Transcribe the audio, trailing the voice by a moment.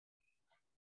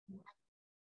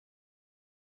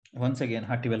Once again,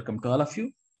 hearty welcome to all of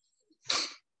you.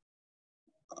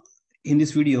 In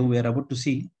this video, we are about to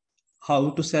see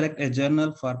how to select a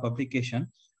journal for publication.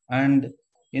 And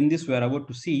in this, we are about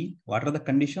to see what are the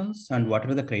conditions and what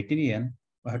are the criterion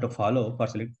we have to follow for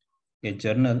select a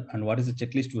journal and what is the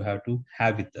checklist we have to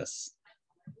have with us.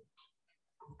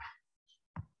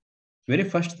 Very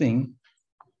first thing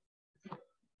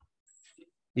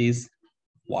is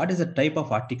what is the type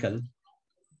of article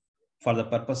for the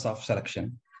purpose of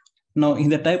selection. Now, in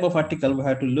the type of article, we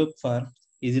have to look for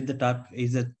is it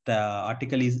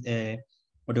article is a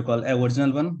what you call a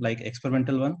original one, like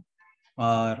experimental one,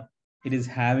 or it is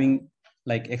having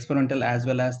like experimental as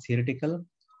well as theoretical,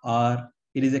 or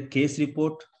it is a case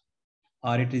report,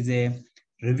 or it is a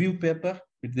review paper.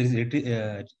 It is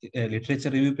a literature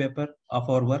review paper of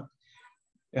our work.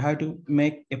 You have to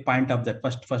make a point of that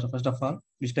first of all,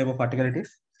 which type of article it is.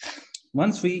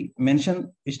 Once we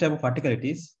mention which type of article it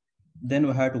is, then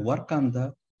we have to work on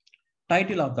the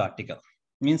title of the article.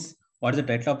 Means what is the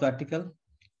title of the article,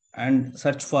 and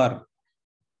search for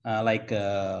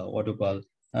the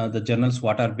journals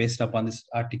what are based upon this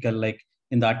article. Like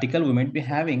in the article, we might be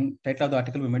having title of the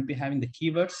article, we might be having the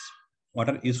keywords what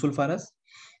are useful for us.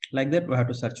 Like that, we have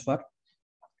to search for.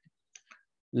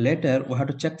 Later, we have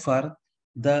to check for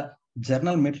the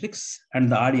journal metrics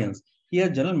and the audience. Here,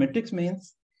 journal metrics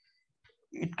means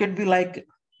it could be like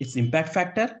its impact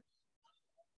factor.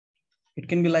 It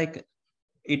can be like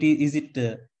is it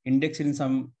indexed in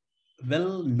some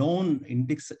well-known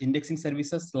indexing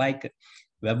services like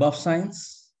Web of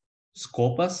Science,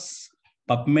 Scopus,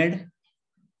 PubMed,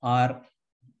 or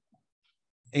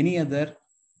any other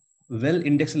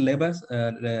well-indexed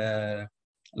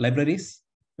libraries.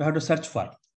 We have to search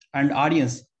for. And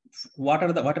audience, what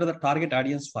are the target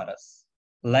audience for us?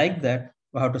 Like that,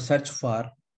 we have to search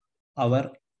for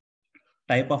our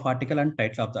type of article and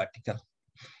title of the article.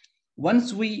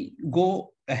 Once we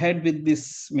go ahead with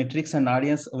this metrics and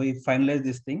audience, we finalize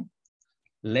this thing.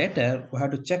 Later, we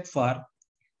have to check for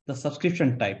the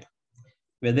subscription type.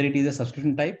 Whether it is a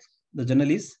subscription type, the journal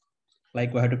is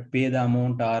like we have to pay the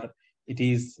amount, or it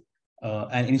is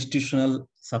an institutional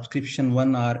subscription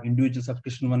one or individual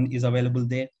subscription one is available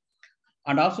there.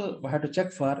 And also we have to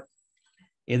check for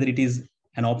either it is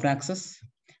an open access.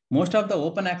 Most of the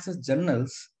open access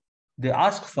journals, they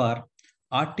ask for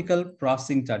article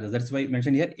processing charges. That's why I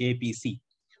mentioned here APC,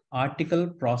 article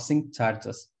processing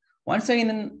charges. Once again,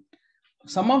 in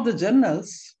some of the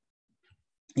journals,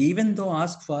 even though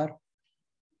ask for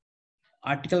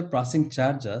article processing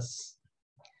charges,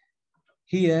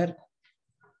 here,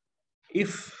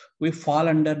 if we fall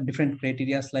under different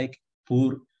criteria like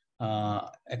poor,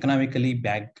 economically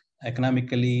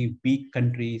weak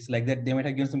countries, like that, they might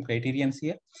have given some criterions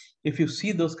here. If you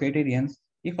see those criterions,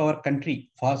 if our country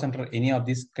falls under any of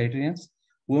these criterions,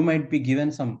 we might be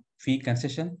given some fee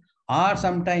concession, or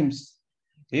sometimes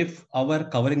if our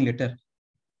covering letter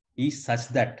is such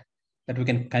that we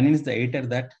can convince the editor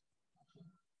that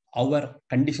our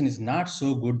condition is not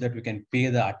so good that we can pay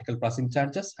the article processing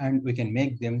charges, and we can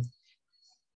make them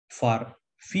for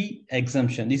fee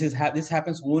exemption. This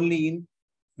happens only in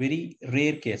very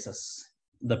rare cases.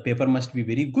 The paper must be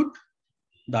very good,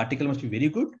 the article must be very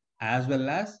good, as well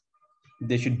as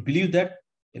they should believe that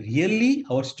really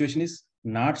our situation is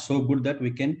not so good that we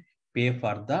can pay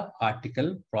for the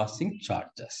article processing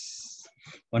charges.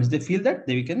 Once they feel that,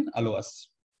 they can allow us.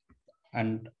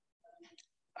 And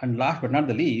last but not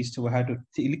the least, we have to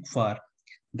look for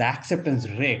the acceptance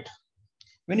rate.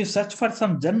 When you search for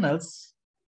some journals,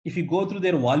 if you go through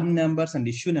their volume numbers and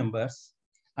issue numbers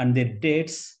and their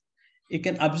dates, you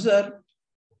can observe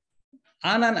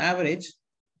on an average,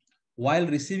 while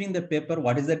receiving the paper,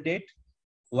 what is the date?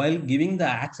 While giving the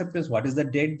acceptance, what is the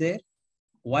date there?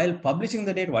 While publishing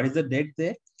the date, what is the date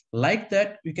there? Like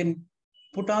that, you can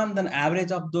put on the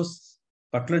average of those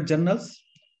particular journals.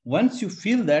 Once you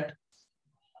feel that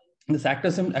this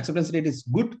acceptance rate is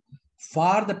good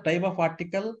for the type of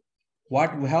article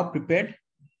what we have prepared,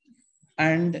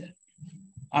 and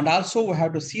also we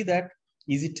have to see that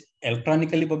is it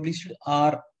electronically published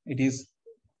or it is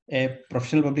a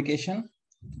professional publication.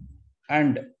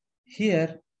 And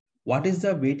here, what is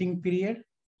the waiting period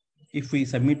if we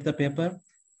submit the paper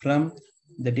from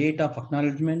the date of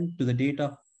acknowledgement to the date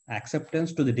of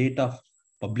acceptance to the date of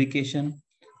publication.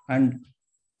 And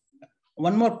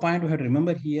one more point we have to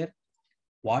remember here,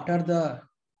 what are the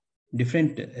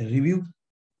different review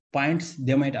points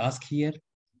they might ask here,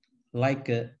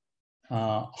 like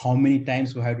how many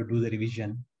times we have to do the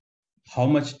revision, how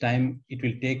much time it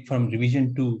will take from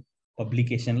revision to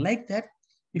publication. Like that,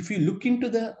 if you look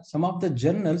into some of the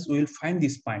journals, we will find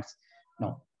these points.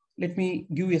 Now, let me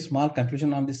give you a small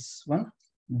conclusion on this one.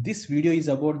 This video is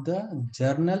about the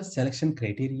journal selection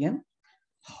criterion,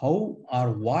 how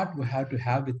or what we have to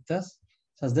have with us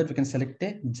such that we can select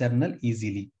a journal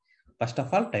easily. First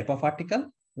of all, type of article,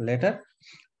 later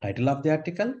title of the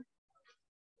article,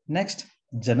 next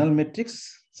journal metrics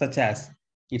such as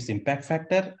its impact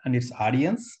factor and its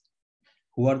audience,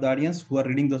 who are the audience who are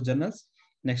reading those journals.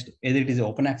 Next, either it is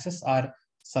open access or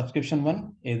subscription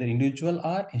one, either individual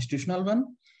or institutional one.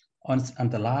 And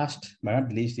the last but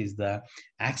not least is the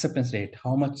acceptance rate.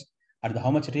 How much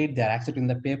rate they are accepting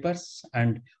the papers,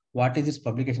 and what is its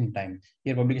publication time.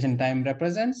 Here publication time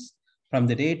represents from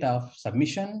the date of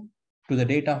submission to the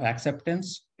date of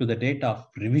acceptance to the date of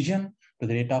revision to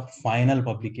the date of final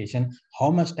publication,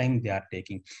 how much time they are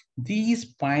taking.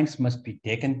 These points must be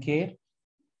taken care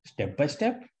step by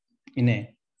step in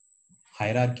a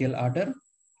hierarchical order.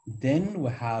 Then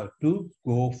we have to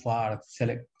go for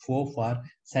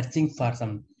searching for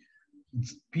some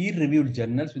peer-reviewed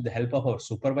journals with the help of our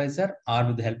supervisor or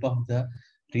with the help of the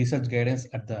research guidance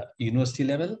at the university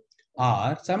level,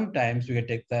 or sometimes we can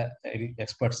take the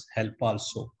experts' help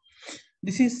also.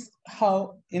 This is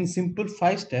how, in simple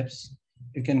 5 steps,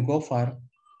 you can go for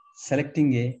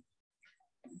selecting a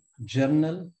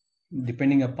journal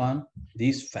depending upon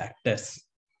these factors.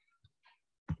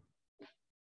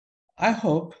 I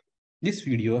hope this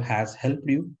video has helped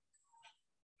you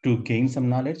to gain some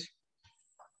knowledge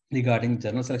regarding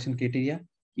journal selection criteria.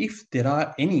 If there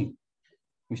are any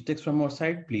mistakes from our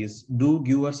side, please do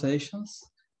give us suggestions,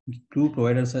 do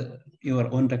provide us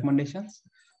your own recommendations,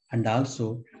 and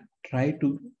also try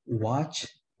to watch,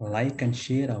 like, and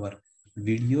share our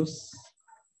videos.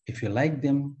 If you like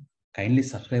them, kindly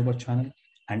subscribe our channel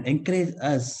and encourage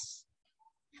us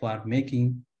for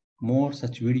making more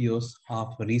such videos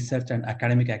of research and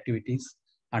academic activities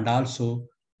and also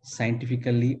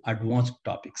scientifically advanced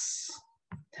topics.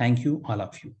 Thank you, all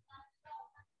of you.